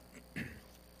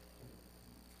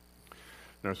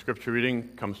And our scripture reading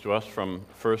comes to us from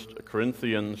 1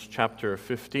 Corinthians chapter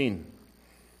 15.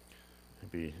 I'll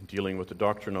be dealing with the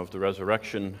doctrine of the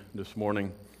resurrection this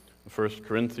morning. 1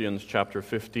 Corinthians chapter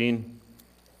 15.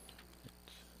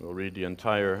 We'll read the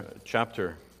entire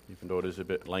chapter, even though it is a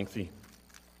bit lengthy.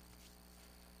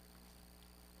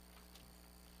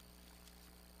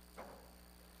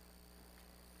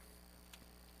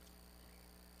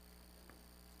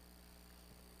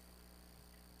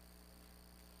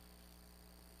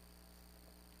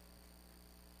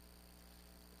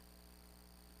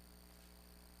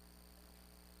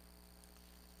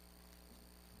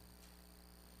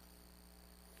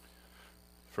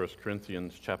 First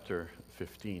Corinthians chapter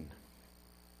 15.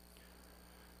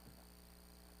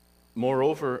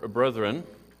 Moreover, brethren,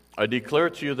 I declare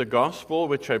to you the gospel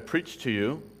which I preached to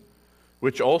you,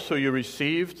 which also you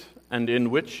received, and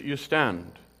in which you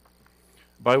stand,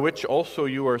 by which also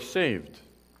you are saved,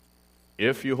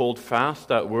 if you hold fast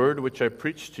that word which I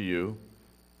preached to you,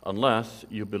 unless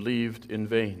you believed in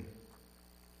vain.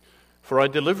 For I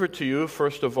delivered to you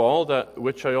first of all that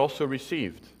which I also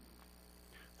received,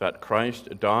 that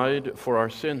Christ died for our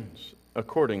sins,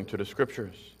 according to the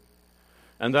Scriptures,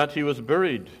 and that he was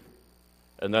buried,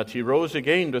 and that he rose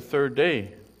again the third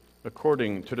day,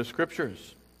 according to the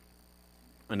Scriptures,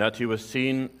 and that he was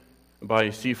seen by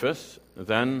Cephas,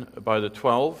 then by the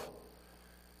 12,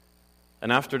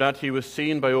 and after that he was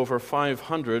seen by over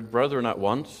 500 brethren at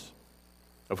once,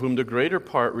 of whom the greater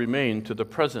part remain to the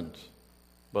present,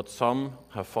 but some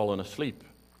have fallen asleep.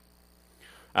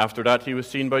 After that he was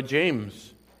seen by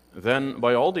James, then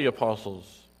by all the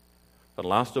apostles, and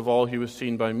last of all he was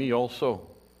seen by me also,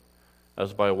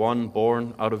 as by one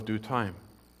born out of due time.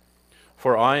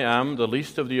 For I am the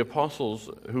least of the apostles,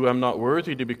 who am not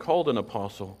worthy to be called an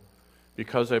apostle,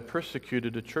 because I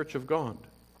persecuted the church of God.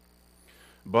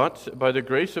 But by the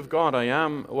grace of God I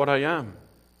am what I am,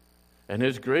 and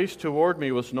his grace toward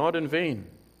me was not in vain.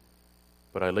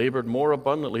 But I labored more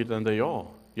abundantly than they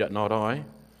all, yet not I,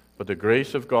 but the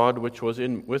grace of God which was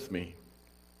with me.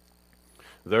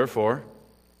 Therefore,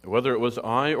 whether it was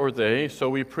I or they, so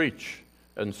we preach,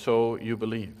 and so you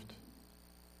believed.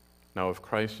 Now if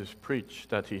Christ is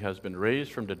preached that he has been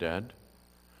raised from the dead,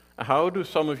 how do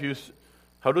some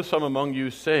among you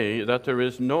say that there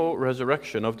is no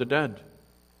resurrection of the dead?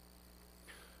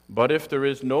 But if there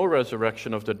is no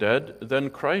resurrection of the dead,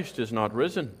 then Christ is not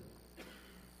risen.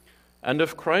 And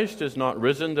if Christ is not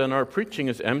risen, then our preaching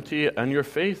is empty, and your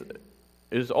faith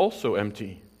is also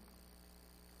empty.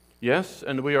 Yes,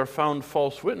 and we are found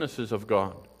false witnesses of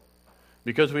God,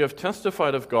 because we have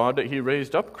testified of God that he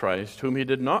raised up Christ, whom he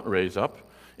did not raise up,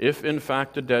 if in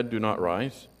fact the dead do not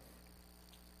rise.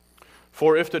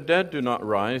 For if the dead do not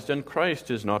rise, then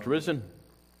Christ is not risen.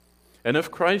 And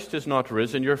if Christ is not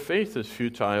risen, your faith is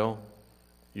futile,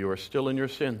 you are still in your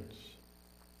sins.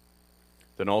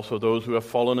 Then also those who have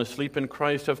fallen asleep in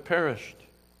Christ have perished.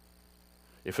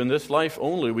 If in this life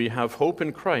only we have hope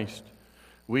in Christ,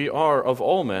 we are of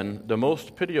all men the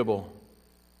most pitiable.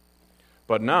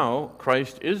 But now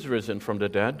Christ is risen from the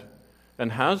dead,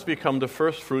 and has become the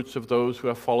firstfruits of those who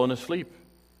have fallen asleep.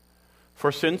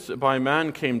 For since by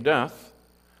man came death,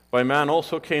 by man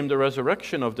also came the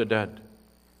resurrection of the dead.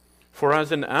 For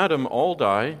as in Adam all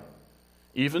die,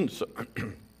 even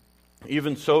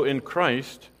so in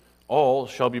Christ all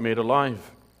shall be made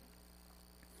alive.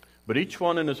 But each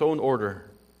one in his own order: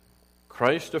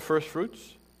 Christ the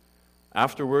firstfruits,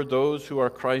 afterward those who are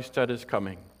Christ at his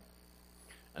coming.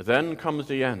 Then comes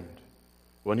the end,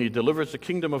 when he delivers the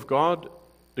kingdom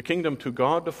to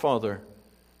God the Father,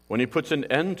 when he puts an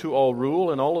end to all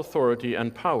rule and all authority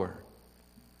and power.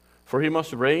 For he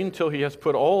must reign till he has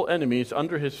put all enemies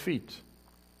under his feet.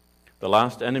 The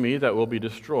last enemy that will be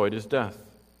destroyed is death.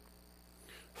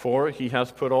 For he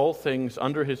has put all things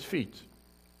under his feet.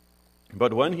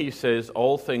 But when he says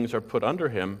all things are put under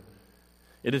him,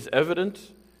 it is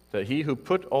evident that he who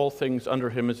put all things under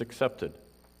him is accepted.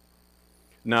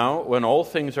 Now, when all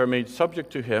things are made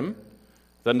subject to him,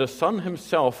 then the Son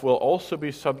himself will also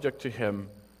be subject to him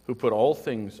who put all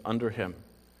things under him,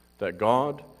 that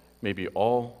God may be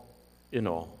all in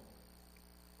all.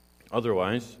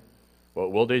 Otherwise,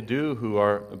 what will they do who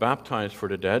are baptized for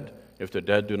the dead, if the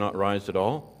dead do not rise at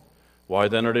all? Why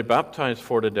then are they baptized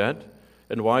for the dead?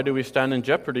 And why do we stand in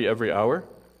jeopardy every hour?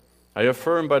 I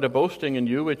affirm by the boasting in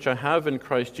you which I have in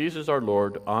Christ Jesus our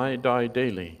Lord, I die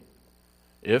daily.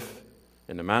 If,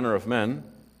 in the manner of men,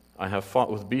 I have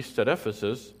fought with beasts at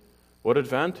Ephesus, what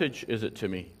advantage is it to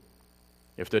me?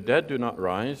 If the dead do not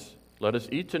rise, let us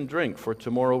eat and drink, for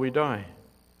tomorrow we die.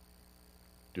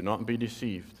 Do not be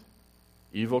deceived.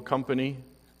 Evil company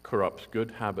corrupts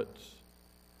good habits.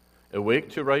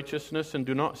 Awake to righteousness and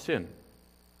do not sin,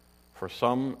 for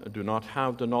some do not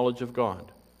have the knowledge of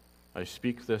God. I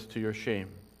speak this to your shame.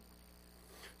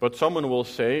 But someone will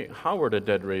say, how are the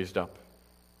dead raised up?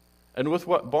 And with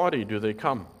what body do they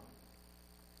come?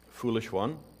 Foolish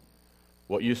one,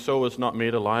 what you sow is not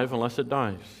made alive unless it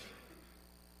dies.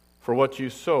 For what you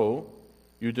sow,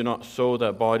 you do not sow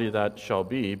that body that shall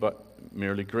be, but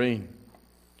merely grain,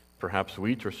 perhaps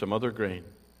wheat or some other grain.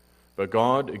 But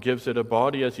God gives it a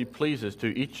body as he pleases, to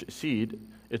each seed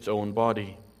its own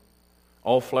body.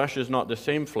 All flesh is not the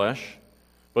same flesh,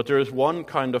 but there is one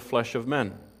kind of flesh of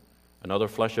men, another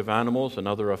flesh of animals,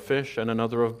 another of fish, and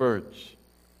another of birds.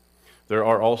 There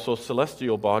are also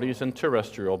celestial bodies and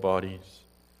terrestrial bodies.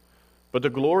 But the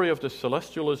glory of the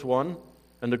celestial is one,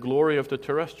 and the glory of the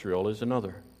terrestrial is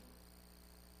another.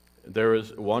 There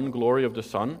is one glory of the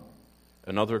sun,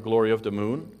 another glory of the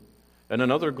moon, and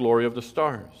another glory of the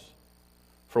stars.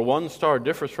 For one star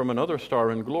differs from another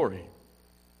star in glory.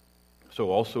 So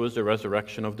also is the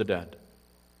resurrection of the dead.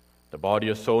 The body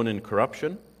is sown in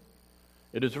corruption,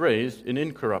 it is raised in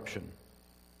incorruption.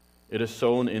 It is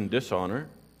sown in dishonor,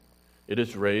 it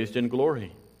is raised in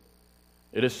glory.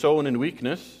 It is sown in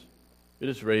weakness, it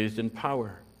is raised in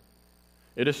power.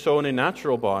 It is sown a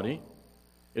natural body,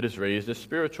 it is raised a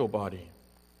spiritual body.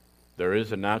 There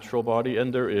is a natural body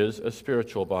and there is a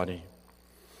spiritual body.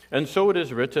 And so it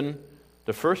is written,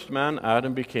 the first man,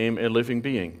 Adam, became a living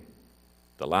being.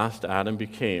 The last Adam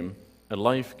became a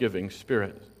life-giving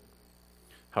spirit.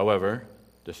 However,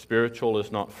 the spiritual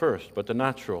is not first, but the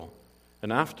natural,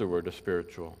 and afterward the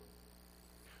spiritual.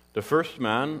 The first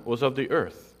man was of the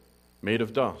earth, made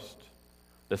of dust.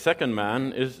 The second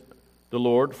man is the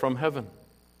Lord from heaven.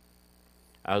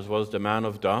 As was the man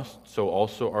of dust, so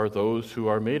also are those who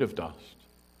are made of dust.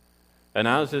 And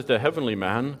as is the heavenly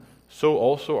man, so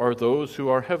also are those who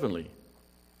are heavenly.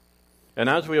 And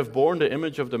as we have borne the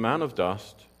image of the man of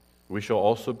dust, we shall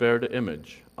also bear the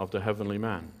image of the heavenly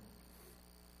man.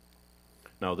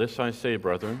 Now this I say,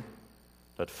 brethren,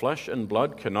 that flesh and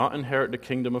blood cannot inherit the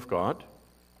kingdom of God,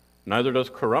 neither does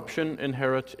corruption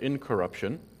inherit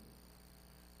incorruption.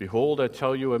 Behold, I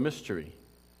tell you a mystery.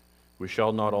 We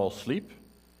shall not all sleep,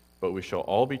 but we shall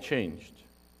all be changed.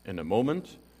 In a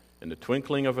moment, in the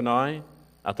twinkling of an eye,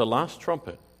 at the last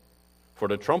trumpet. For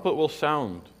the trumpet will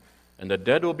sound, and the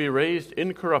dead will be raised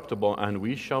incorruptible, and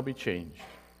we shall be changed.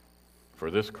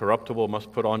 For this corruptible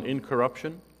must put on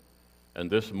incorruption, and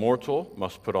this mortal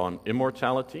must put on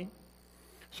immortality.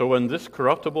 So when this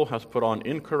corruptible has put on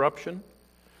incorruption,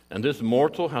 and this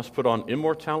mortal has put on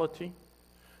immortality,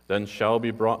 then shall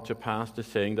be brought to pass the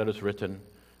saying that is written,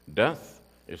 Death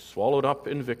is swallowed up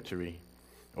in victory.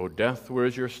 O death, where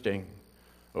is your sting?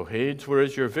 O Hades, where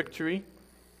is your victory?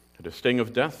 The sting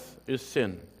of death is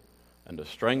sin, and the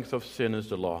strength of sin is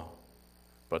the law.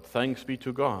 But thanks be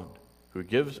to God, who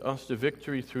gives us the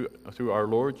victory through our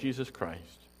Lord Jesus Christ.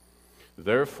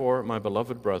 Therefore, my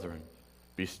beloved brethren,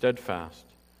 be steadfast,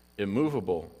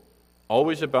 immovable,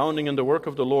 always abounding in the work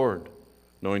of the Lord,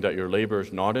 knowing that your labor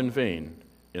is not in vain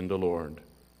in the Lord.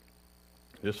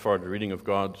 This far the reading of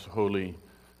God's holy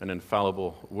and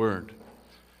infallible word.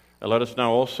 Let us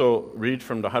now also read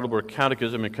from the Heidelberg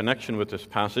Catechism in connection with this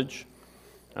passage,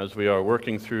 as we are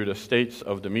working through the states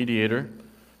of the mediator,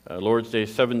 Lord's Day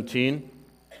 17,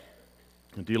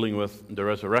 dealing with the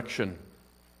resurrection.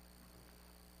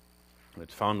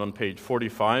 It's found on page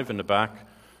 45 in the back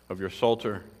of your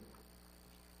Psalter.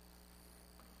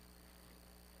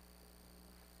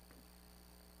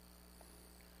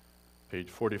 Page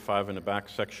 45 in the back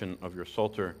section of your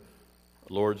Psalter,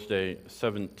 Lord's Day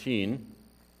 17.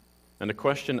 And the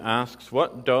question asks,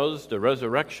 what does the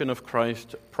resurrection of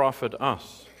Christ profit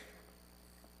us?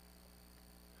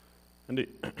 And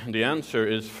the answer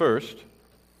is, first,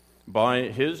 by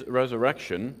his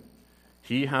resurrection,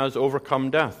 he has overcome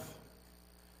death,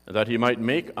 that he might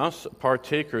make us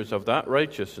partakers of that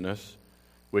righteousness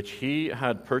which he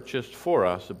had purchased for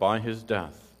us by his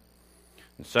death.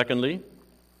 And secondly,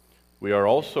 we are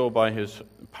also by his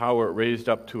power raised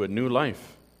up to a new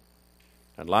life.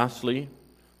 And lastly,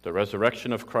 the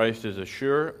resurrection of Christ is a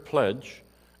sure pledge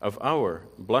of our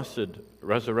blessed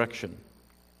resurrection.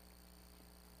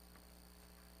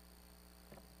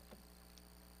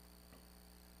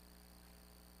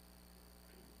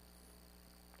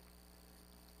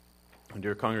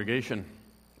 Dear congregation,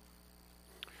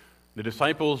 the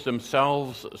disciples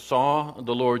themselves saw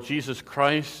the Lord Jesus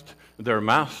Christ, their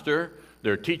master,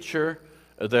 their teacher,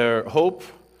 their hope,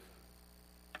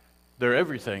 their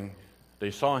everything.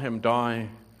 They saw him die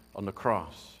on the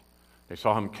cross. They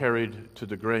saw him carried to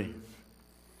the grave.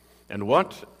 And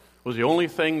what was the only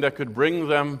thing that could bring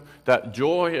them that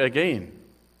joy again?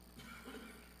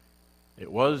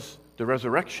 It was the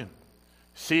resurrection.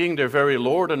 Seeing their very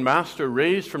Lord and Master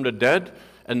raised from the dead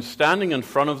and standing in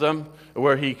front of them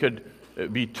where he could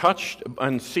be touched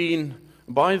and seen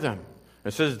by them.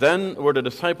 It says, then were the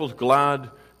disciples glad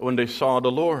when they saw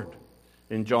the Lord,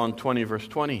 in John 20, verse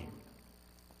 20.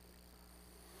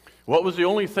 What was the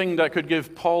only thing that could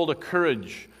give Paul the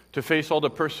courage to face all the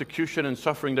persecution and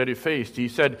suffering that he faced? He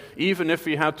said, even if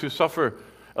he had to suffer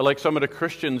like some of the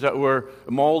Christians that were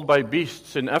mauled by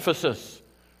beasts in Ephesus,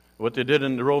 what they did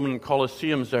in the Roman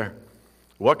Colosseums there,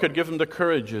 what could give him the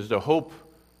courage is the hope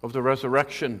of the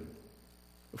resurrection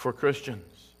for Christians.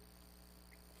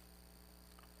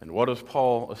 And what does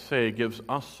Paul say gives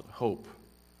us hope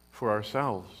for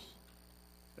ourselves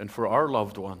and for our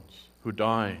loved ones who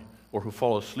die or who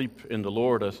fall asleep in the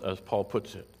Lord, as Paul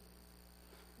puts it?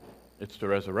 It's the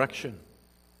resurrection.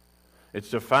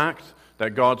 It's the fact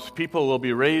that God's people will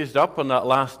be raised up on that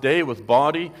last day with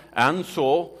body and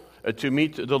soul to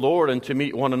meet the Lord and to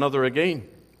meet one another again.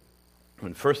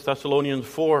 In 1 Thessalonians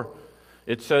 4,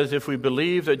 it says, if we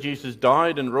believe that Jesus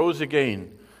died and rose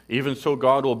again, even so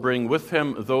God will bring with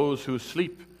him those who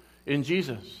sleep in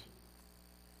Jesus.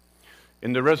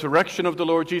 In the resurrection of the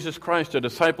Lord Jesus Christ, the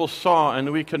disciples saw,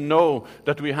 and we can know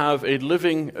that we have a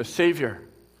living Savior.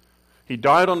 He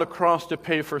died on the cross to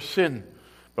pay for sin,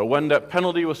 but when that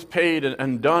penalty was paid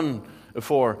and done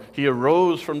for, he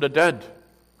arose from the dead.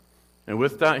 And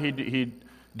with that, he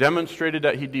demonstrated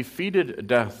that he defeated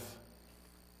death,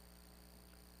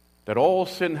 that all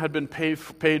sin had been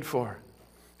paid for,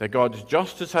 that God's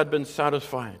justice had been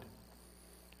satisfied,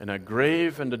 and that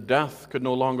grave and the death could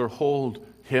no longer hold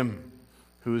him,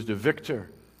 who is the victor.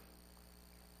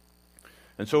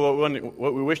 And so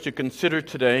what we wish to consider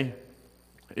today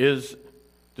is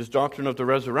this doctrine of the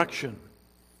resurrection.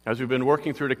 As we've been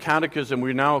working through the Catechism,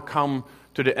 we now come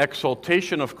to the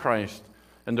exaltation of Christ.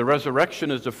 And the resurrection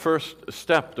is the first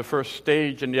step, the first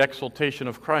stage in the exaltation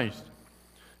of Christ.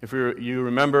 If you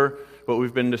remember what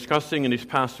we've been discussing in these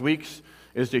past weeks,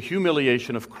 is the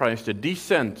humiliation of Christ, the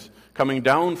descent coming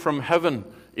down from heaven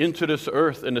into this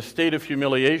earth in a state of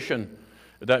humiliation.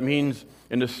 That means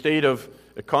in a state of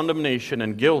condemnation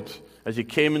and guilt as he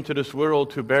came into this world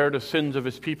to bear the sins of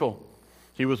his people.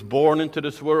 He was born into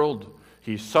this world.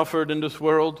 He suffered in this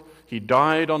world. He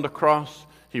died on the cross.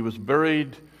 He was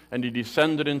buried, and he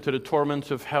descended into the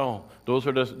torments of hell. Those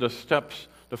are the steps,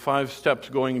 the 5 steps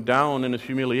going down in his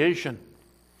humiliation.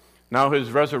 Now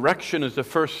his resurrection is the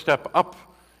first step up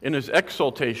in his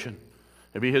exaltation.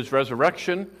 It'll be his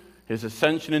resurrection, his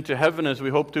ascension into heaven, as we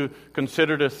hope to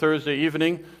consider this Thursday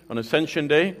evening on Ascension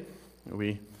Day.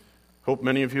 We hope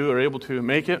many of you are able to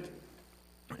make it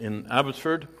in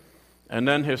Abbotsford. And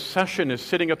then his session is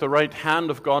sitting at the right hand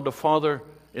of God the Father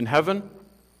in heaven.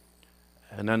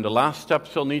 And then the last step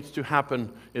still needs to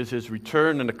happen is his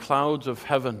return in the clouds of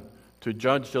heaven to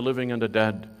judge the living and the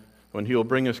dead, when he will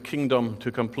bring his kingdom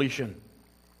to completion.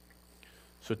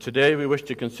 So today we wish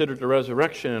to consider the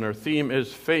resurrection, and our theme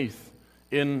is faith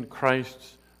in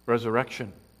Christ's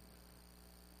resurrection.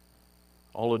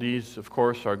 All of these, of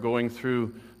course, are going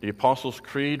through the Apostles'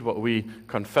 Creed, what we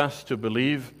confess to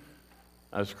believe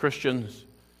as Christians,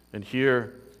 and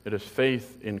here it is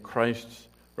faith in Christ's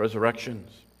resurrections.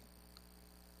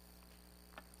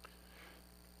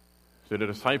 So the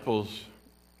disciples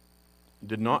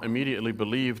did not immediately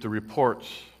believe the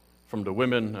reports from the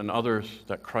women and others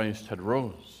that Christ had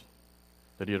rose,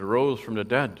 that he had rose from the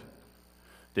dead.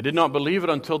 They did not believe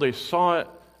it until they saw it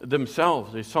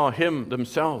themselves. They saw him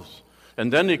themselves.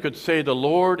 And then they could say, the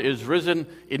Lord is risen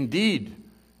indeed.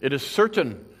 It is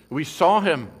certain. We saw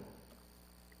him.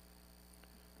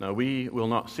 Now we will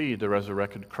not see the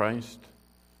resurrected Christ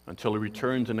until he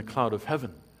returns in the cloud of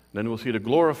heaven. Then we'll see the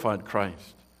glorified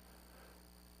Christ.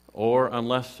 Or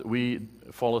unless we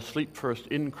fall asleep first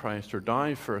in Christ or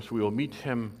die first, we will meet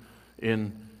him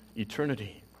in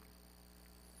eternity.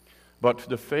 But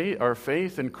our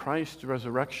faith in Christ's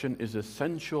resurrection is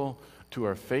essential to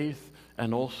our faith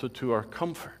and also to our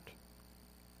comfort.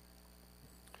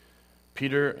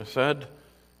 Peter said,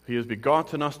 he has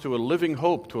begotten us to a living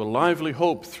hope, to a lively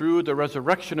hope through the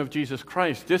resurrection of Jesus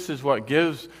Christ. This is what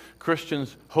gives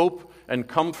Christians hope and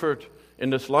comfort in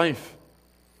this life.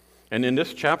 And in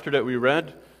this chapter that we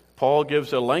read, Paul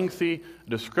gives a lengthy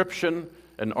description,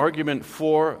 an argument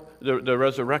for the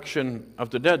resurrection of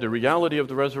the dead, the reality of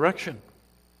the resurrection.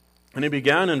 And he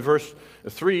began in verse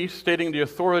 3 stating the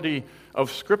authority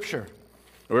of Scripture.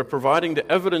 We're providing the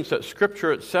evidence that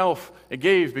Scripture itself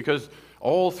gave, because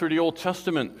all through the Old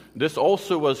Testament, this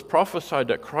also was prophesied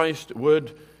that Christ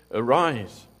would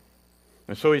arise.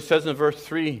 And so he says in verse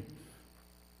 3,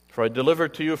 For I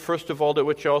delivered to you first of all that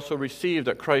which I also received,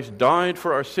 that Christ died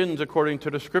for our sins according to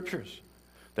the Scriptures,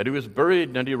 that he was buried,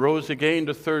 and that he rose again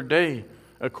the third day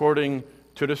according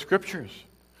to the Scriptures.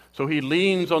 So he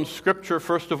leans on Scripture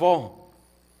first of all.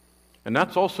 And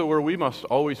that's also where we must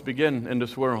always begin in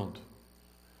this world.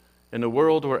 In a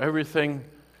world where everything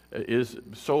is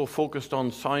so focused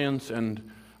on science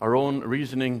and our own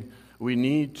reasoning, we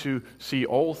need to see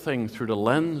all things through the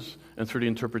lens and through the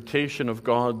interpretation of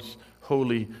God's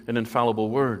holy and infallible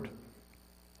word.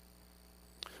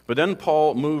 But then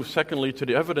Paul moves, secondly, to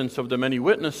the evidence of the many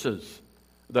witnesses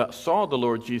that saw the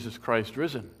Lord Jesus Christ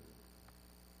risen.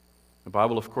 The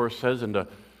Bible, of course, says in the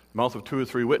mouth of 2 or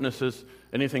 3 witnesses,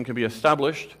 anything can be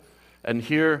established. And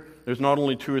here, there's not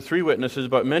only 2 or 3 witnesses,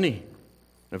 but many.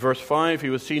 In verse 5, he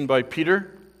was seen by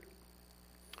Peter.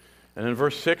 And in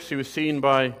verse 6, he was seen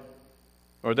by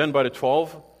the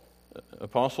 12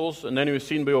 apostles. And then he was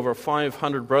seen by over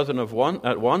 500 brethren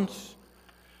at once,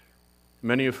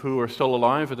 many of who are still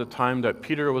alive at the time that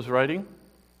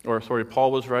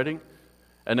Paul was writing.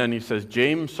 And then he says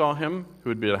James saw him,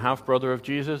 who would be the half-brother of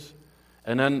Jesus.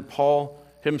 And then Paul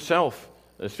himself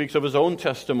speaks of his own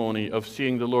testimony of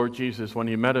seeing the Lord Jesus when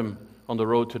he met him on the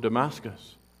road to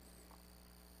Damascus.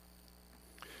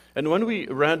 And when we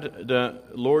read the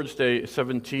Lord's Day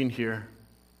 17 here,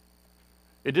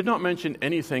 it did not mention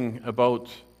anything about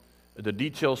the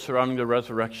details surrounding the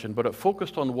resurrection, but it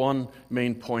focused on one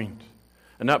main point.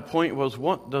 And that point was,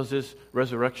 what does this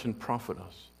resurrection profit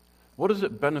us? What does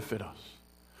it benefit us?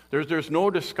 There's no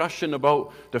discussion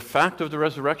about the fact of the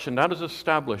resurrection. That is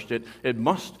established. It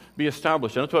must be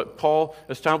established. And that's what Paul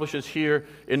establishes here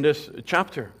in this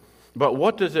chapter. But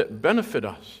what does it benefit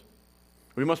us?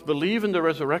 We must believe in the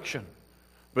resurrection.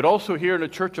 But also here in the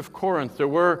church of Corinth, there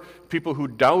were people who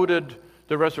doubted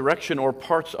the resurrection or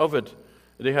parts of it.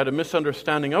 They had a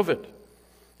misunderstanding of it.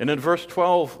 And in verse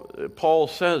 12, Paul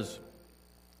says,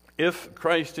 if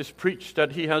Christ is preached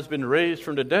that he has been raised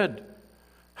from the dead,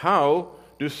 how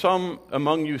do some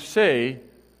among you say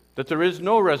that there is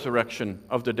no resurrection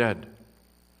of the dead?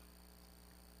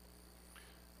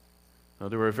 Now,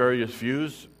 there were various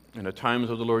views. In the times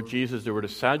of the Lord Jesus, there were the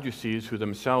Sadducees who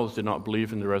themselves did not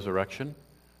believe in the resurrection,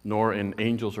 nor in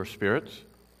angels or spirits.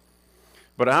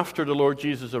 But after the Lord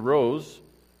Jesus arose,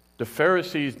 the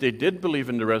Pharisees, they did believe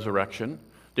in the resurrection.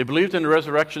 They believed in the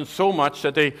resurrection so much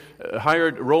that they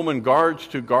hired Roman guards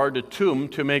to guard the tomb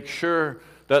to make sure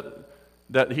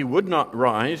that he would not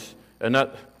rise, and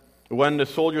that when the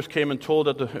soldiers came and told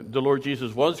that the Lord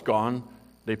Jesus was gone,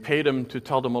 they paid him to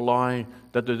tell them a lie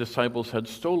that the disciples had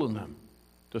stolen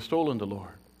the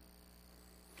Lord.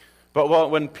 But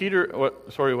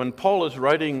when Paul is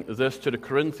writing this to the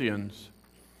Corinthians,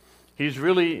 he's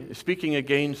really speaking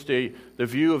against the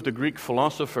view of the Greek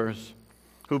philosophers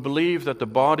who believed that the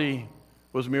body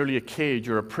was merely a cage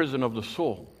or a prison of the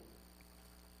soul.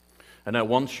 And that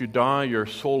once you die, your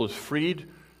soul is freed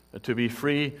to be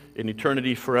free in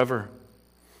eternity forever.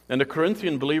 And the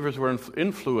Corinthian believers were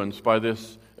influenced by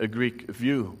this Greek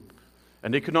view.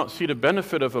 And they could not see the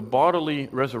benefit of a bodily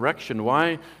resurrection.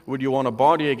 Why would you want a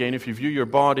body again if you view your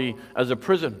body as a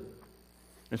prison?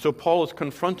 And so Paul is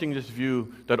confronting this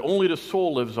view that only the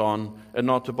soul lives on and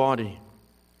not the body.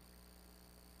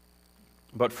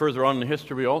 But further on in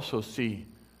history, we also see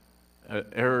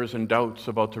errors and doubts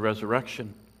about the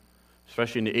resurrection,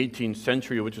 especially in the 18th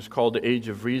century, which is called the Age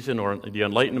of Reason or the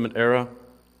Enlightenment era.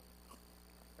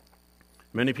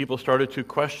 Many people started to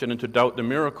question and to doubt the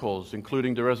miracles,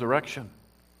 including the resurrection.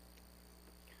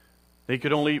 They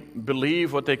could only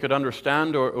believe what they could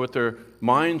understand or with their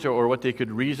minds or what they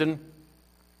could reason.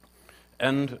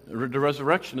 And the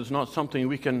resurrection is not something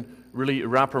we can really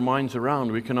wrap our minds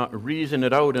around. We cannot reason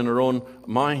it out in our own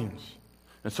minds.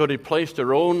 And so they placed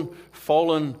their own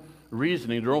fallen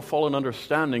reasoning, their own fallen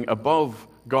understanding above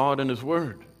God and His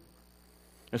Word.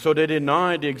 And so they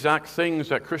denied the exact things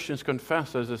that Christians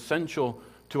confess as essential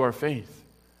to our faith.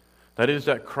 That is,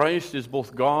 that Christ is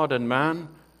both God and man,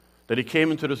 that He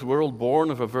came into this world born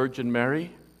of a Virgin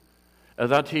Mary, and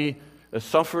that He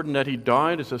suffered and that He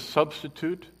died as a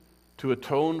substitute to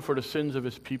atone for the sins of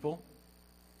His people,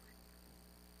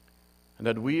 and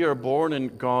that we are born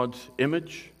in God's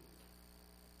image,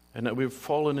 and that we've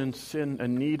fallen in sin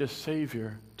and need a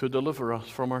Savior to deliver us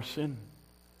from our sin.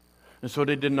 And so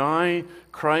they deny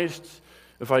Christ's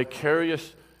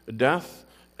vicarious death,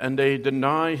 and they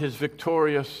deny His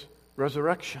victorious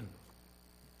resurrection.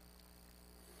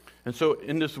 And so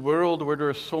in this world where there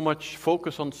is so much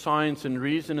focus on science and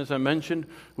reason, as I mentioned,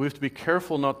 we have to be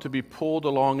careful not to be pulled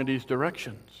along in these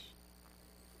directions.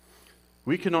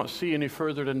 We cannot see any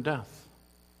further than death.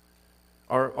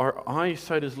 Our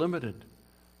eyesight is limited.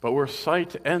 But where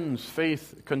sight ends,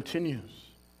 faith continues.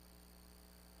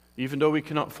 Even though we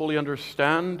cannot fully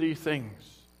understand these things.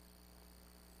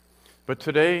 But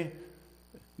today,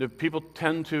 the people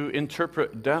tend to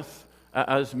interpret death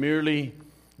as merely,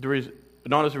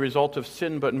 not as a result of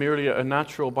sin, but merely a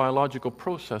natural biological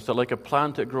process, that like a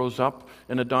plant that grows up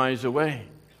and it dies away.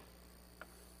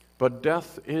 But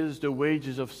death is the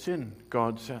wages of sin,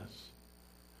 God says.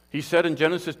 He said in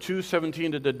Genesis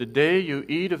 2:17 that the day you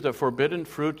eat of the forbidden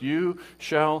fruit, you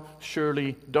shall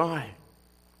surely die.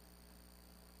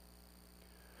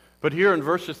 But here in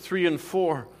verses 3 and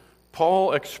 4,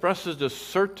 Paul expresses the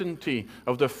certainty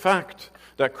of the fact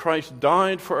that Christ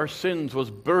died for our sins, was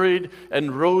buried,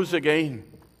 and rose again.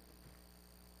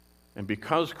 And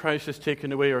because Christ has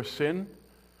taken away our sin,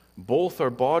 both our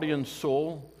body and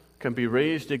soul can be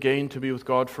raised again to be with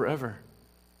God forever.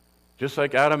 Just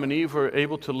like Adam and Eve were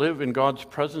able to live in God's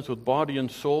presence with body and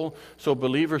soul, so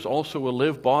believers also will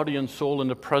live body and soul in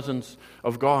the presence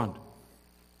of God.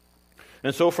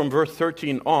 And so from verse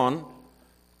 13 on,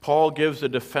 Paul gives a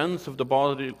defense of the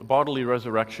bodily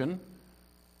resurrection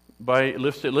by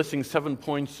listing 7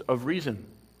 points of reason,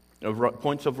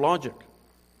 points of logic.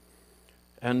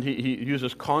 And he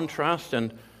uses contrast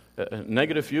and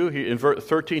negative view. In verse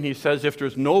 13 he says, if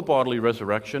there's no bodily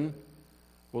resurrection,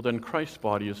 well then Christ's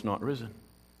body is not risen.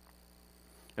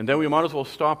 And then we might as well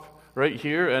stop right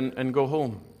here and go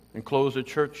home and close the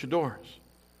church doors.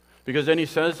 Because then he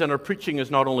says, then our preaching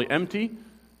is not only empty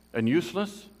and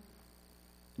useless,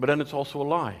 but then it's also a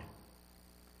lie.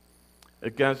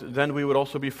 Then we would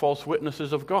also be false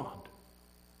witnesses of God.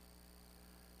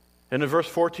 And in verse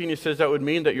 14 he says that would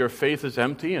mean that your faith is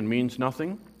empty and means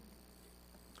nothing.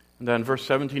 And then verse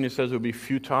 17 he says it would be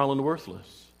futile and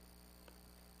worthless.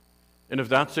 And if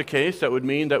that's the case, that would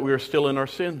mean that we are still in our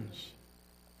sins.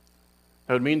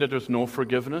 That would mean that there's no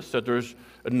forgiveness, that there's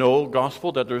no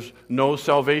gospel, that there's no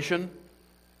salvation,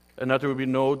 and that there would be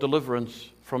no deliverance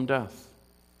from death.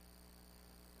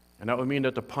 And that would mean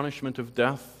that the punishment of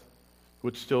death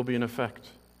would still be in effect.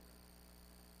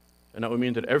 And that would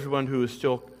mean that everyone is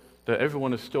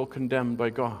still condemned by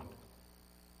God.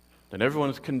 That everyone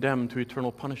is condemned to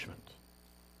eternal punishment.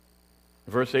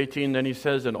 Verse 18, then he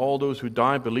says, and all those who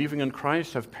die believing in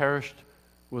Christ have perished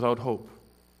without hope.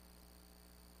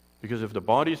 Because if the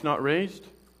body is not raised,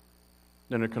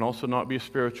 then it can also not be a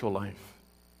spiritual life.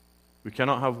 We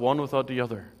cannot have one without the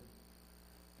other.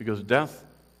 Because death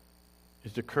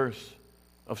is the curse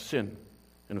of sin.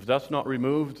 And if that's not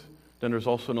removed, then there's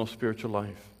also no spiritual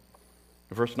life.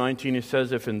 In verse 19 he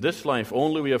says, if in this life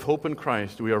only we have hope in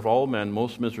Christ, we are of all men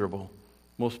most miserable,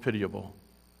 most pitiable.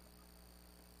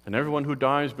 And everyone who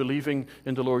dies believing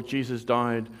in the Lord Jesus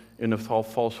died in a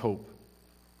false hope.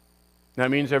 That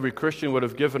means every Christian would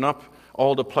have given up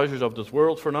all the pleasures of this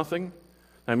world for nothing.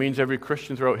 That means every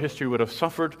Christian throughout history would have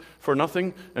suffered for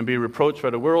nothing and be reproached by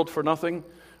the world for nothing.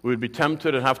 We would be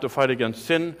tempted and have to fight against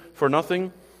sin for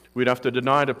nothing. We'd have to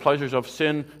deny the pleasures of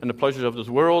sin and the pleasures of this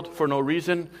world for no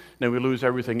reason. Then we lose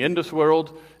everything in this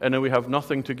world, and then we have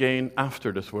nothing to gain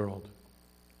after this world.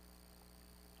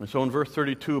 And so in verse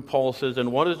 32, Paul says,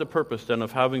 and what is the purpose then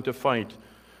of having to fight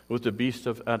with the beast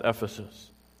at Ephesus?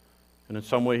 And in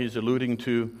some way he's alluding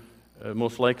to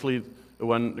most likely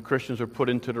when the Christians were put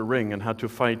into the ring and had to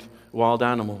fight wild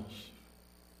animals.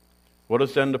 What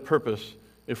is then the purpose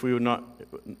if we would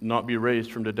not be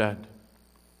raised from the dead?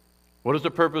 What is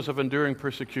the purpose of enduring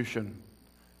persecution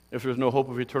if there's no hope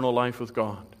of eternal life with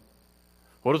God?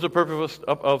 What is the purpose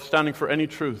of standing for any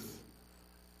truth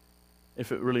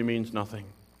if it really means nothing?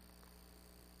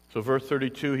 So verse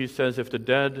 32, he says, if the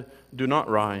dead do not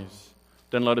rise,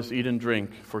 then let us eat and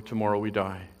drink, for tomorrow we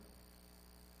die.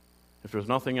 If there's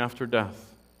nothing after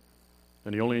death,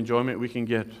 then the only enjoyment we can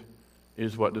get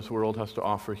is what this world has to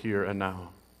offer here and now.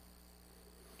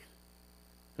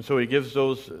 And so he gives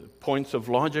those points of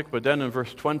logic, but then in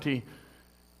verse 20,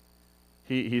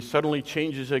 he suddenly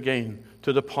changes again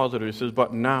to the positive. He says,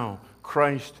 but now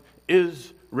Christ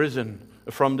is risen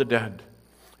from the dead.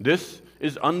 This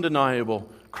is undeniable.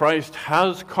 Christ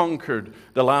has conquered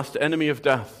the last enemy of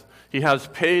death. He has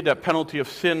paid that penalty of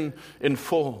sin in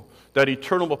full, that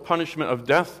eternal punishment of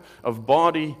death of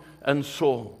body and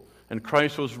soul. And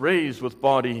Christ was raised with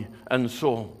body and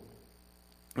soul.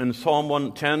 In Psalm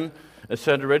 110, it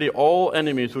said already, all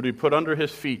enemies would be put under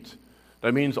his feet.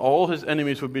 That means all his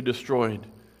enemies would be destroyed.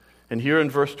 And here in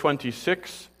verse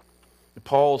 26,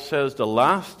 Paul says the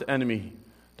last enemy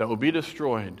that will be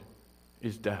destroyed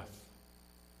is death.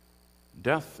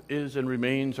 Death is and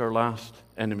remains our last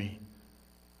enemy.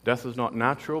 Death is not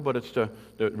natural, but it's the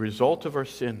result of our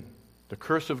sin, the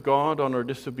curse of God on our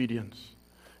disobedience.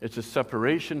 It's a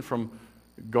separation from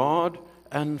God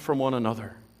and from one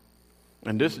another.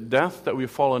 And this death that we've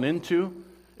fallen into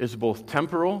is both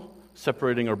temporal,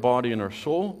 separating our body and our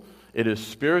soul. It is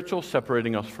spiritual,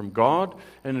 separating us from God.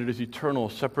 And it is eternal,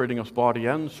 separating us body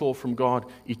and soul from God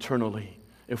eternally,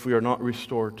 if we are not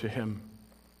restored to Him.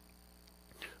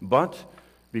 But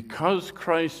because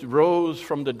Christ rose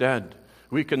from the dead,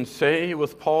 we can say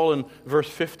with Paul in verse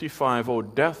 55, O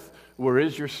death, where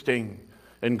is your sting?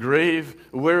 And grave,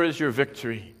 where is your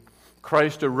victory?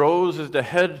 Christ arose as the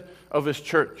head of His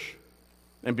church.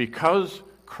 And because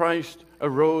Christ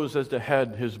arose as the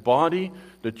head, His body,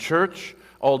 the church,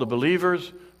 all the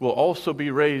believers will also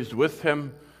be raised with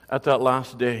Him at that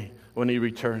last day when He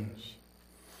returns.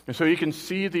 And so you can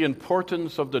see the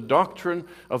importance of the doctrine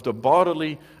of the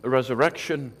bodily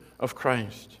resurrection of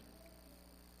Christ.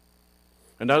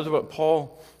 And that is what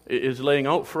Paul is laying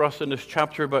out for us in this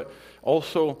chapter, but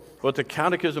also what the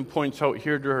Catechism points out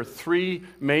here. There are three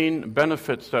main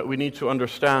benefits that we need to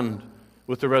understand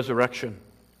with the resurrection.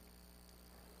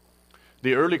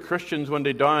 The early Christians, when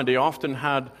they died, they often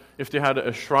had, if they had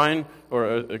a shrine or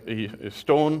a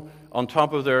stone on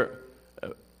top of their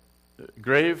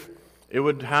grave, it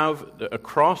would have a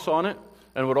cross on it,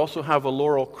 and would also have a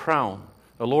laurel crown.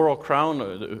 A laurel crown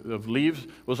of leaves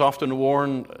was often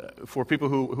worn for people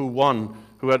who won,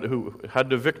 who had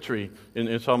the victory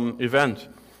in some event.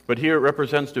 But here it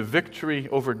represents the victory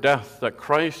over death that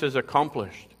Christ has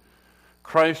accomplished.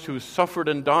 Christ who suffered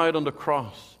and died on the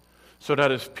cross so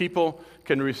that His people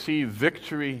can receive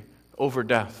victory over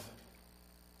death.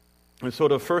 And so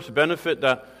the first benefit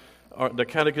that the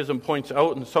Catechism points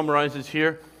out and summarizes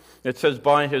here, it says,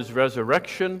 by His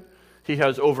resurrection He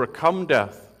has overcome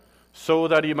death, so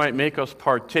that He might make us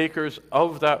partakers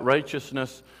of that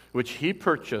righteousness which He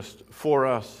purchased for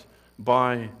us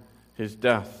by His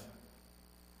death.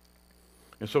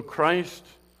 And so Christ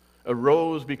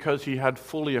arose because He had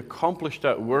fully accomplished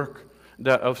that work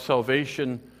of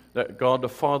salvation that God the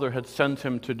Father had sent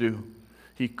Him to do.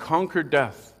 He conquered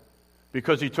death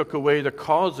because He took away the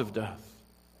cause of death.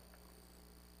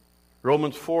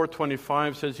 Romans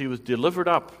 4:25 says He was delivered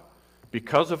up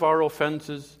because of our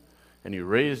offenses, and He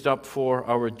raised up for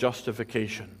our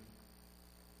justification.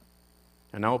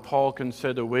 And now Paul can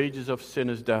say the wages of sin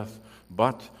is death,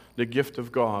 but the gift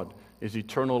of God is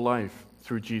eternal life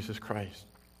through Jesus Christ.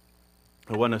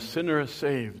 And when a sinner is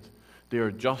saved, they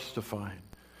are justified.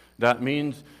 That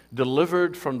means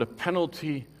delivered from the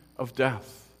penalty of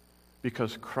death,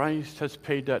 because Christ has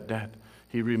paid that debt.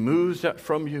 He removes that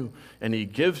from you, and He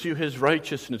gives you His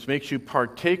righteousness, makes you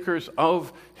partakers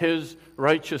of His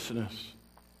righteousness.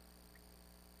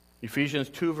 Ephesians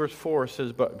 2 verse 4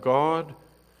 says, but God,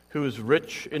 who is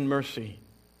rich in mercy,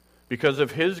 because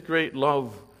of His great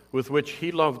love with which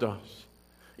He loved us,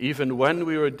 even when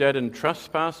we were dead in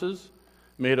trespasses,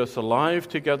 made us alive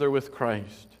together with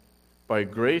Christ. By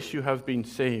grace you have been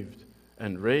saved,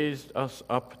 and raised us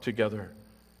up together,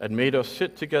 and made us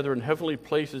sit together in heavenly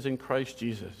places in Christ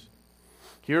Jesus.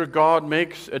 Here God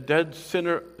makes a dead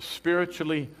sinner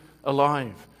spiritually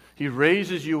alive. He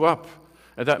raises you up,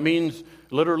 and that means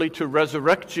literally to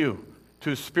resurrect you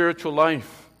to spiritual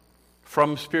life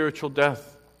from spiritual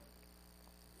death.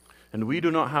 And we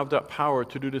do not have that power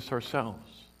to do this ourselves.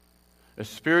 A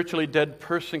spiritually dead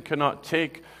person cannot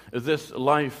take this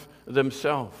life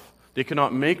themselves. They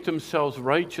cannot make themselves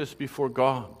righteous before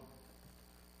God.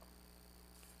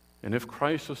 And if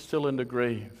Christ was still in the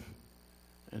grave,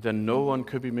 then no one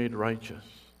could be made righteous.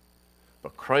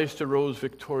 But Christ arose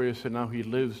victorious, and now He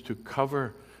lives to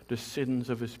cover the sins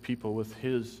of His people with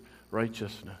His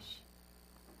righteousness.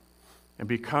 And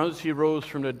because He rose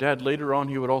from the dead, later on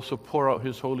He would also pour out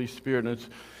His Holy Spirit. And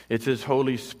it's His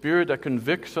Holy Spirit that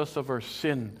convicts us of our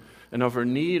sin and of our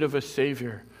need of a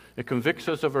Savior. It convicts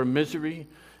us of our misery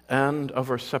and of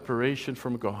our separation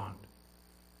from God.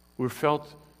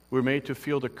 We're made to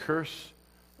feel the curse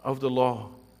of the law.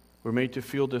 We're made to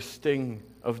feel the sting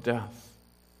of death.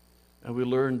 And we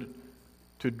learned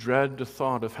to dread the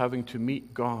thought of having to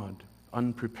meet God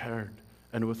unprepared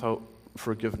and without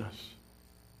forgiveness,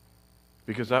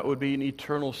 because that would be an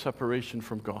eternal separation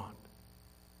from God.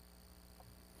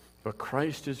 But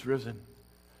Christ is risen,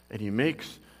 and He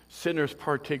makes sinners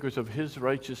partakers of His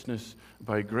righteousness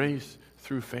by grace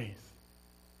through faith.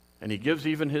 And He gives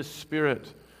even His Spirit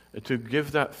to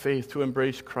give that faith, to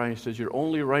embrace Christ as your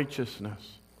only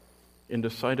righteousness in the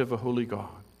sight of a holy God.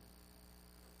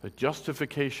 The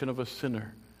justification of a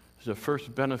sinner is the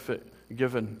first benefit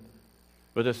given.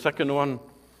 But the second one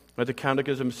that the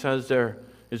Catechism says there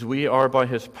is we are by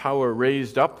His power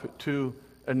raised up to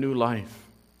a new life.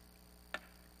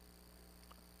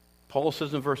 Paul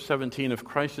says in verse 17, if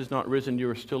Christ is not risen, you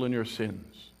are still in your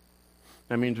sins.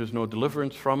 That means there's no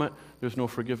deliverance from it, there's no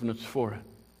forgiveness for it.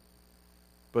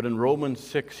 But in Romans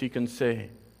 6, he can say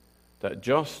that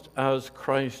just as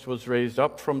Christ was raised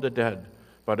up from the dead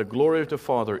by the glory of the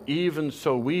Father, even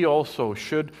so we also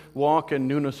should walk in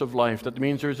newness of life. That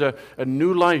means there's a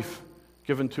new life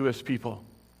given to his people.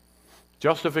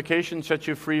 Justification sets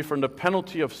you free from the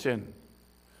penalty of sin.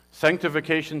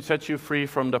 Sanctification sets you free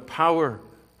from the power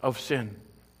of sin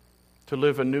to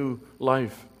live a new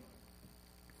life.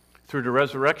 Through the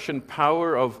resurrection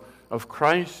power of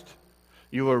Christ,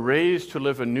 you are raised to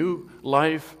live a new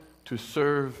life to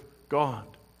serve God.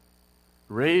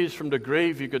 Raised from the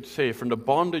grave, you could say, from the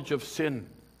bondage of sin.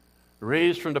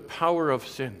 Raised from the power of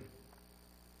sin.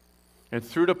 And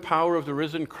through the power of the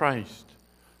risen Christ,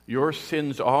 your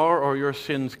sins are or your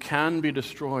sins can be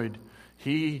destroyed.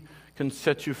 He can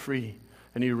set you free,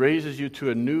 and he raises you to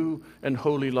a new and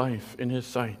holy life in his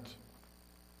sight.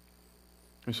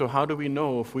 And so how do we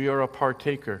know if we are a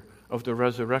partaker of the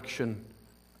resurrection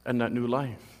and that new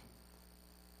life?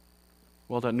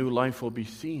 Well, that new life will be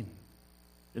seen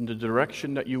in the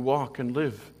direction that you walk and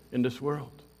live in this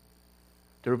world.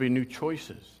 There will be new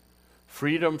choices,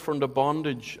 freedom from the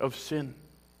bondage of sin.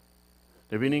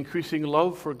 There will be an increasing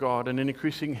love for God and an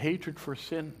increasing hatred for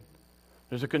sin.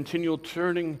 There's a continual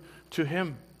turning to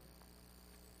him.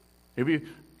 You'll be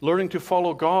learning to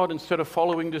follow God instead of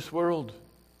following this world.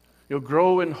 You'll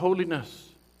grow in holiness,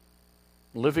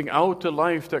 living out the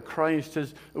life that Christ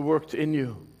has worked in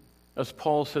you. As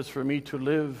Paul says, for me to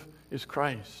live is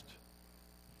Christ.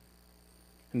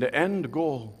 And the end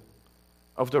goal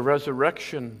of the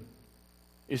resurrection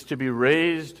is to be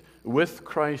raised with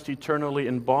Christ eternally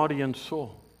in body and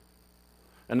soul.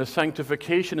 And the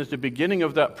sanctification is the beginning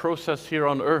of that process here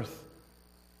on earth,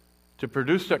 to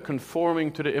produce that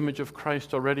conforming to the image of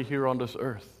Christ already here on this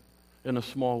earth in a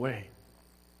small way.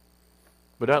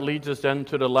 But that leads us then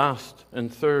to the last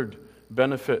and third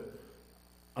benefit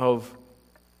of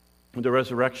the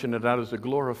resurrection, and that is the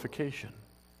glorification.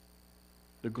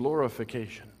 The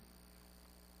glorification.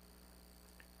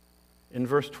 In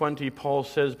verse 20, Paul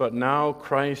says, but now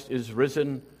Christ is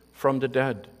risen from the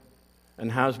dead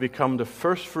and has become the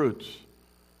first fruits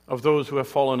of those who have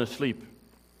fallen asleep.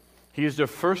 He is the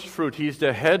first fruit. He is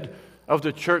the head of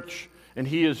the church, and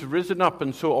he is risen up,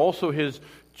 and so also his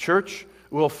church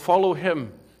will follow him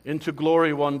into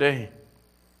glory one day,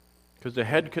 because the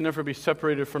head can never be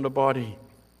separated from the body.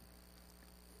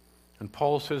 And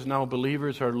Paul says now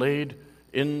believers are laid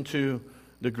into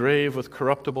the grave with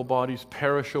corruptible bodies,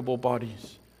 perishable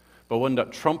bodies. But when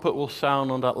that trumpet will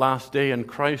sound on that last day and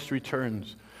Christ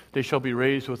returns, they shall be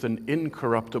raised with an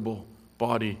incorruptible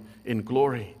body in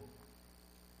glory.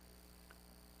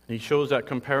 And he shows that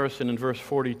comparison in verse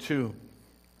 42.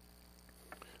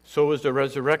 So is the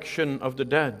resurrection of the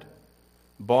dead.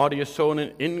 Body is sown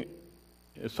in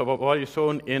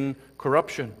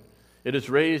corruption. It is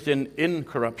raised in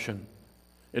incorruption.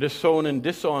 It is sown in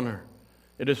dishonor.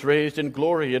 It is raised in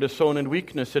glory. It is sown in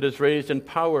weakness. It is raised in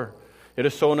power. It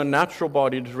is sown a natural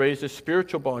body. It is raised a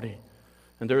spiritual body.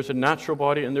 And there's a natural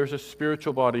body and there's a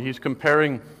spiritual body. He's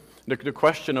comparing the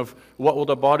question of what will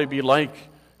the body be like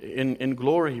in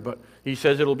glory. But he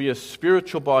says it will be a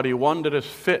spiritual body, one that is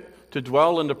fit to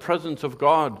dwell in the presence of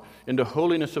God, in the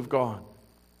holiness of God.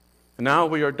 And now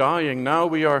we are dying. Now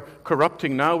we are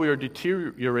corrupting. Now we are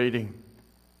deteriorating.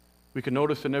 We can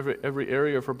notice in every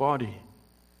area of our body,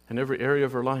 in every area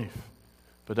of our life.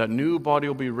 But that new body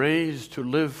will be raised to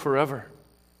live forever.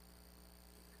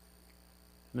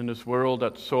 And in this world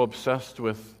that's so obsessed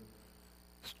with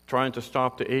trying to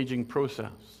stop the aging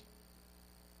process.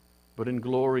 But in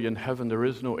glory in heaven, there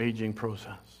is no aging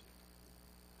process.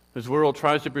 This world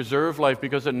tries to preserve life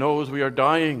because it knows we are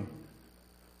dying.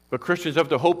 But Christians have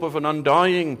the hope of an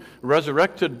undying,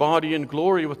 resurrected body in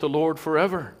glory with the Lord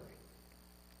forever.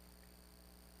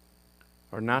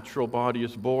 Our natural body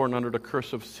is born under the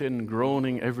curse of sin,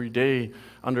 groaning every day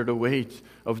under the weight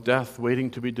of death,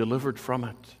 waiting to be delivered from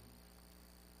it.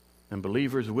 And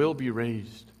believers will be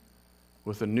raised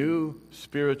with a new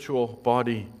spiritual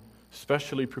body,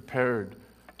 specially prepared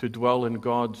to dwell in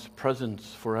God's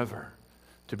presence forever,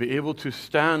 to be able to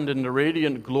stand in the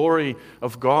radiant glory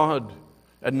of God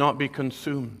and not be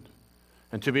consumed,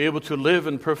 and to be able to live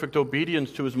in perfect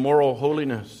obedience to his moral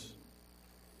holiness.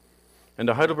 And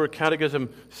the Heidelberg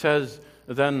Catechism says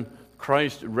then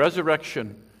Christ's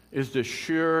resurrection is the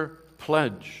sure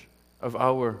pledge of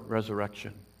our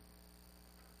resurrection.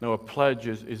 Now a pledge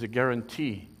is a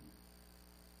guarantee.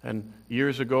 And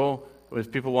years ago,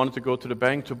 if people wanted to go to the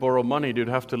bank to borrow money, they'd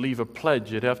have to leave a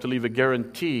pledge. They'd have to leave a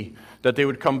guarantee that they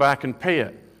would come back and pay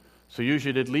it. So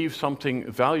usually they'd leave something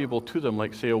valuable to them,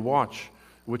 like say a watch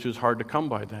which is hard to come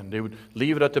by then. They would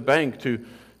leave it at the bank to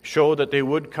show that they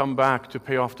would come back to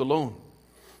pay off the loan.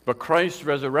 But Christ's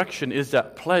resurrection is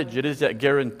that pledge, it is that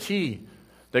guarantee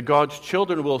that God's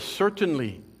children will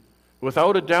certainly,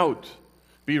 without a doubt,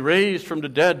 be raised from the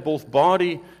dead, both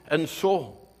body and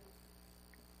soul.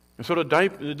 And so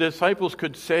the disciples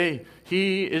could say,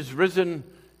 He is risen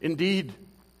indeed.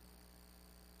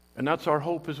 And that's our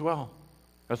hope as well.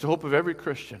 That's the hope of every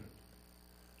Christian.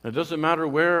 It doesn't matter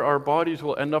where our bodies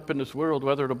will end up in this world,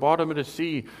 whether at the bottom of the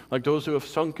sea, like those who have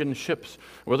sunk in ships,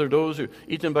 whether those who are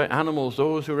eaten by animals,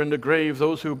 those who are in the grave,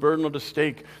 those who burn on the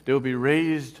stake, they will be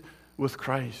raised with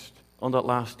Christ on that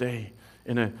last day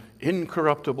in an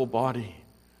incorruptible body,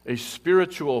 a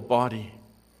spiritual body,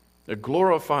 a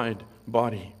glorified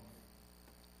body.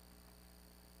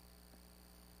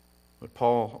 But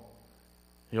Paul,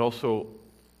 he also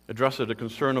addresses the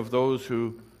concern of those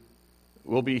who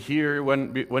will be here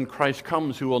when Christ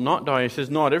comes, who will not die. He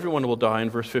says, not everyone will die in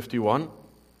verse 51.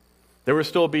 There will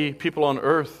still be people on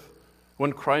earth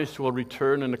when Christ will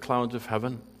return in the clouds of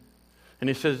heaven. And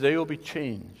he says they will be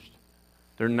changed.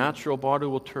 Their natural body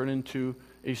will turn into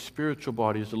a spiritual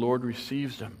body as the Lord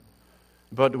receives them.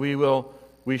 But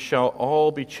we shall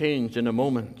all be changed in a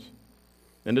moment,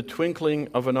 in the twinkling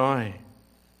of an eye,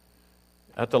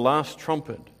 at the last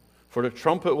trumpet. For the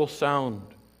trumpet will sound,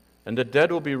 and the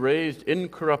dead will be raised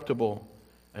incorruptible,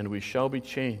 and we shall be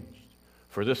changed.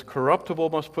 For this corruptible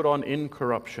must put on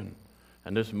incorruption,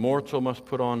 and this mortal must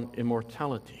put on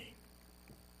immortality.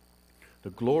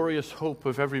 The glorious hope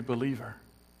of every believer.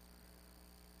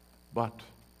 But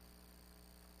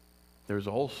there's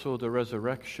also the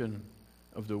resurrection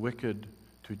of the wicked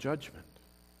to judgment.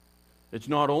 It's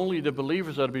not only the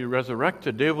believers that will be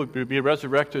resurrected, they will be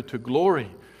resurrected to glory,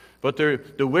 but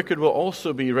the wicked will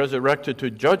also be resurrected to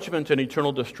judgment and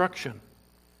eternal destruction.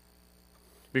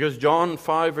 Because John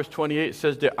 5 verse 28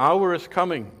 says, the hour is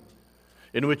coming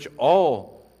in which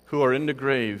all who are in the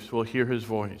graves will hear His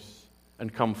voice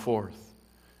and come forth.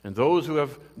 And those who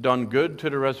have done good to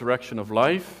the resurrection of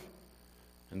life,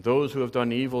 and those who have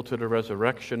done evil to the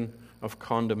resurrection of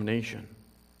condemnation.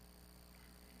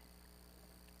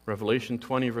 Revelation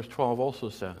 20 verse 12 also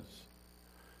says,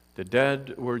 the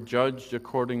dead were judged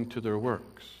according to their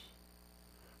works,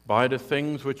 by the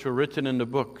things which were written in the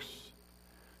books.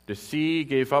 The sea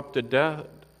gave up the dead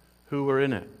who were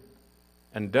in it,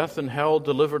 and death and hell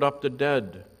delivered up the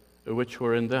dead which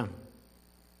were in them.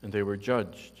 And they were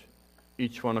judged,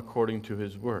 each one according to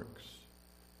his works.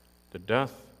 The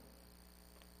death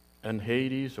and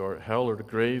Hades, or hell or the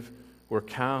grave, were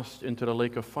cast into the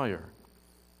lake of fire.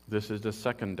 This is the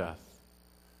second death.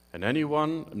 And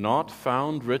anyone not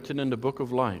found written in the book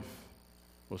of life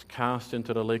was cast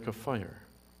into the lake of fire.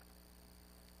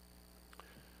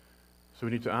 So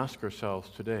we need to ask ourselves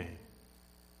today,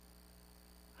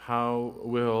 how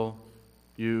will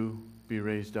you be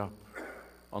raised up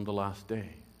on the last day?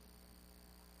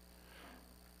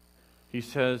 He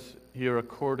says here,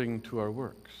 according to our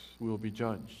works, we will be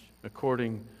judged,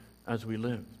 according as we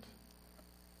lived.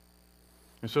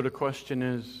 And so the question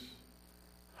is,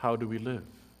 how do we live?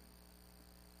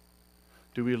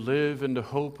 Do we live in the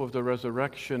hope of the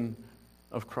resurrection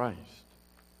of Christ?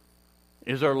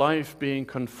 Is our life being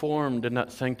conformed in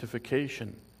that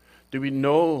sanctification? Do we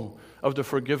know of the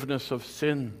forgiveness of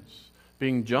sins,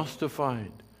 being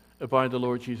justified by the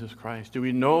Lord Jesus Christ? Do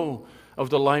we know of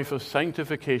the life of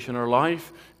sanctification, our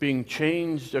life being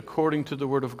changed according to the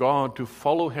Word of God, to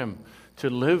follow Him, to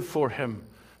live for Him,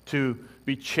 to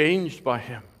be changed by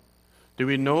Him? Do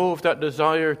we know of that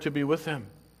desire to be with Him?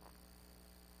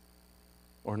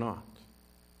 Or not?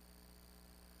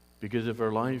 Because if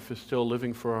our life is still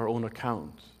living for our own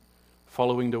account,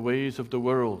 following the ways of the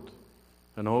world,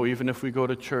 and even if we go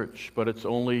to church, but it's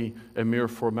only a mere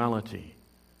formality,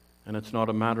 and it's not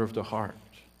a matter of the heart,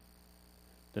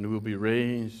 then we'll be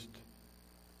raised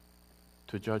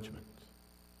to judgment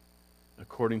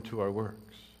according to our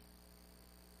works.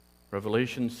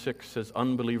 Revelation 6 says,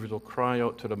 unbelievers will cry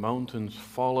out to the mountains,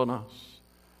 fall on us,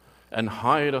 and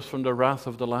hide us from the wrath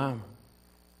of the Lamb.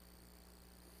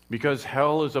 Because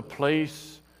hell is a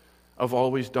place of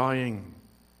always dying,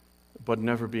 but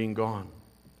never being gone.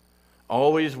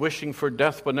 Always wishing for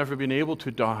death, but never being able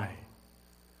to die.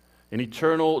 An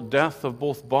eternal death of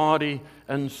both body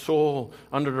and soul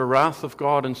under the wrath of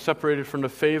God and separated from the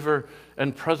favor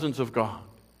and presence of God.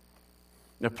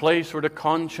 A place where the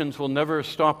conscience will never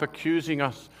stop accusing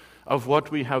us of what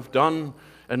we have done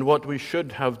and what we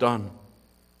should have done.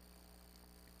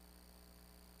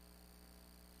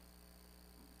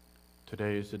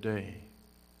 Today is the day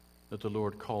that the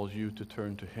Lord calls you to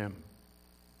turn to Him,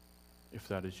 if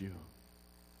that is you.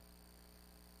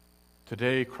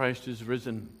 Today Christ is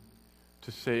risen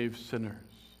to save sinners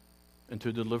and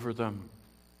to deliver them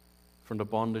from the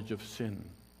bondage of sin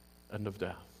and of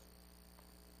death.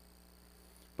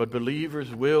 But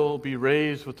believers will be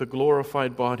raised with a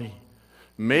glorified body,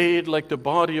 made like the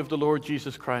body of the Lord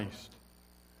Jesus Christ.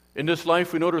 In this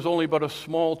life, we know there's only but a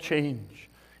small change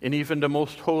in even the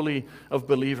most holy of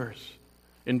believers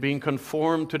in being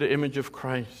conformed to the image of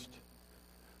Christ.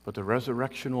 But the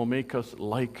resurrection will make us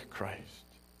like Christ,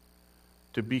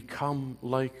 to become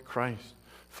like Christ.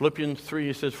 Philippians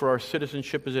 3 says, "For our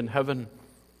citizenship is in heaven,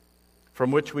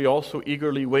 from which we also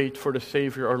eagerly wait for the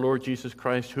Savior, our Lord Jesus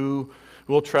Christ, who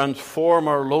will transform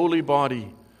our lowly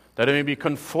body, that it may be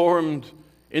conformed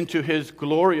into his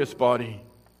glorious body,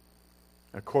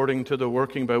 according to the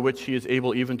working by which he is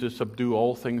able even to subdue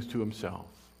all things to himself."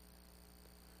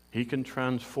 He can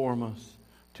transform us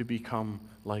to become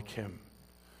like him.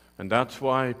 And that's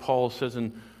why Paul says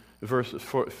in verse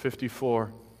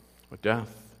 54,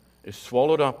 "Death is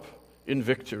swallowed up in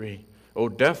victory. O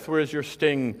death, where is your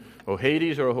sting? O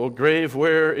Hades, or O grave,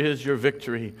 where is your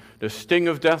victory? The sting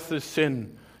of death is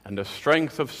sin, and the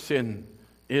strength of sin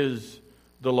is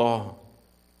the law.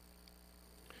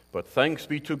 But thanks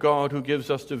be to God who gives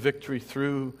us the victory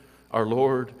through our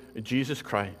Lord Jesus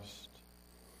Christ."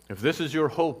 If this is your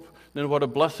hope, then what a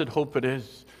blessed hope it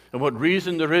is. And what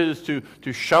reason there is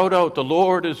to shout out, "The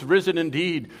Lord is risen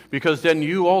indeed," because then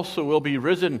you also will be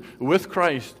risen with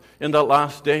Christ in that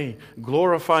last day,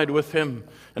 glorified with him.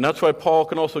 And that's why Paul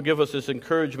can also give us this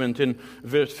encouragement in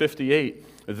verse 58.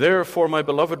 "Therefore, my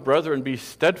beloved brethren, be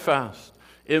steadfast,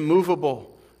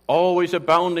 immovable, always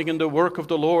abounding in the work of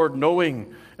the Lord,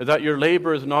 knowing that your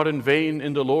labor is not in vain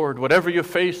in the Lord." Whatever you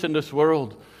face in this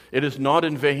world, it is not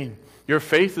in vain. Your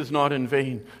faith is not in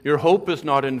vain. Your hope is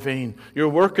not in vain. Your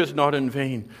work is not in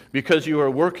vain, because you are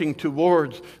working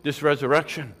towards this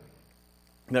resurrection,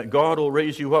 that God will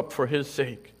raise you up for his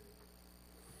sake.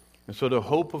 And so the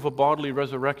hope of a bodily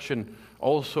resurrection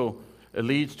also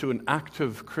leads to an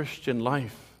active Christian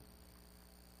life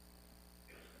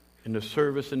in the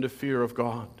service and the fear of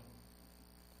God.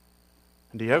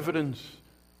 And the evidence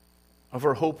of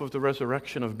our hope of the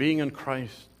resurrection, of being in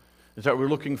Christ, is that we're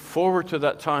looking forward to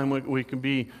that time when we can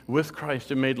be with Christ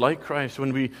and made like Christ,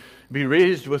 when we be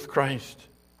raised with Christ,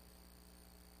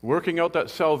 working out that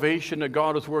salvation that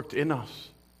God has worked in us.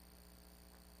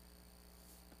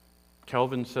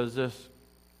 Calvin says this: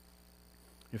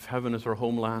 "If heaven is our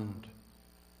homeland,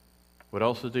 what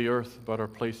else is the earth but our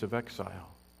place of exile?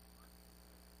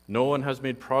 No one has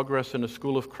made progress in the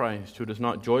school of Christ who does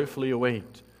not joyfully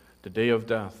await the day of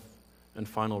death and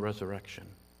final resurrection."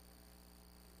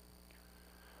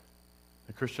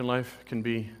 The Christian life can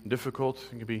be difficult,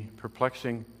 it can be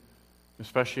perplexing,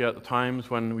 especially at the times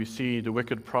when we see the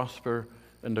wicked prosper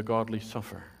and the godly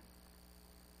suffer.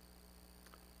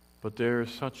 But there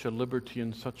is such a liberty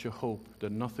and such a hope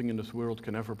that nothing in this world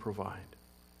can ever provide.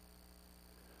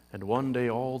 And one day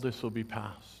all this will be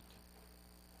past.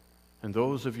 And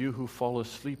those of you who fall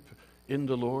asleep in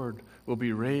the Lord will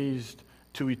be raised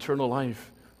to eternal life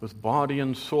with body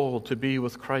and soul to be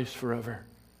with Christ forever.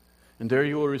 And there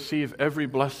you will receive every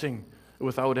blessing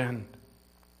without end.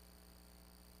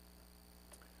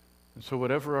 And so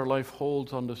whatever our life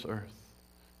holds on this earth,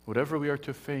 whatever we are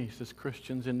to face as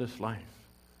Christians in this life,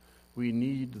 we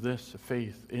need this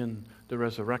faith in the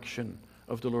resurrection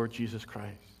of the Lord Jesus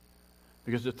Christ.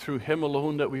 Because it's through him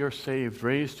alone that we are saved,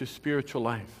 raised to spiritual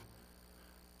life,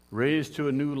 raised to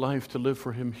a new life to live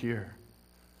for him here,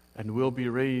 and will be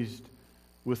raised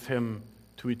with him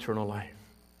to eternal life.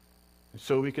 And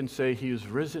so we can say he is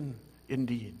risen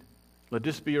indeed. Let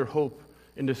this be your hope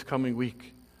in this coming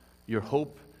week, your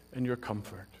hope and your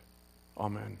comfort.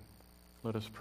 Amen. Let us pray.